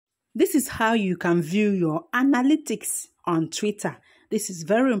This is how you can view your analytics on Twitter. This is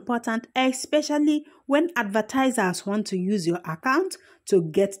very important, especially when advertisers want to use your account to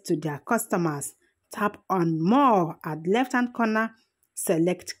get to their customers. Tap on More at the left-hand corner,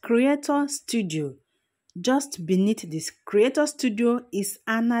 select Creator Studio. Just beneath this Creator Studio is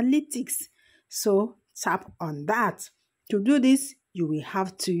Analytics. So tap on that. To do this, you will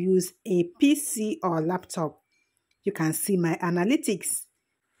have to use a PC or laptop. You can see my analytics.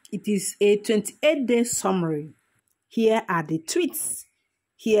 It is a 28-day summary. Here are the tweets.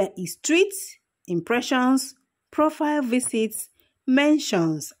 Here is tweets, impressions, profile visits,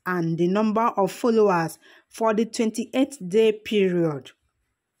 mentions, and the number of followers for the 28-day period.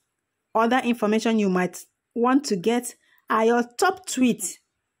 Other information you might want to get are your top tweets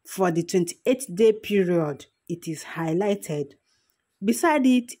for the 28-day period. It is highlighted. Beside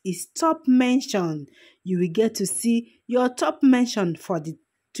it is top mention. You will get to see your top mention for the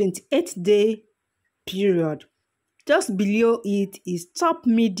 28-day period. Just below it is top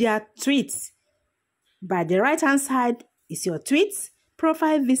media tweets. By the right hand side is your tweets,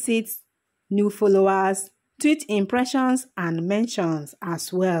 profile visits, new followers, tweet impressions, and mentions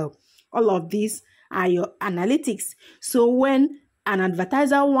as well. All of these are your analytics. So when an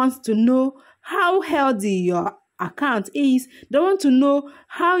advertiser wants to know how healthy your account is, they want to know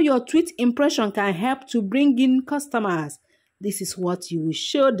how your tweet impression can help to bring in customers. This is what you will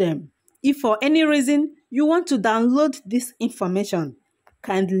show them. If for any reason you want to download this information,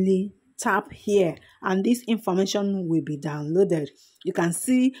 kindly tap here and this information will be downloaded. You can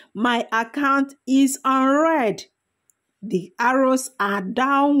see my account is on red. The arrows are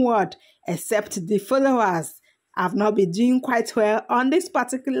downward, except the followers. I've not been doing quite well on this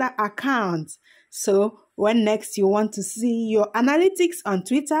particular account. So when next you want to see your analytics on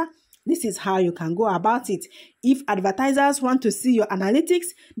Twitter, this is how you can go about it. If advertisers want to see your analytics,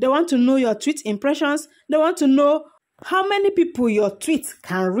 they want to know your tweet impressions, they want to know how many people your tweet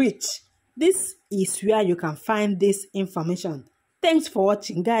can reach. This is where you can find this information. Thanks for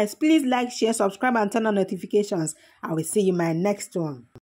watching, guys. Please like, share, subscribe, and turn on notifications. I will see you in my next one.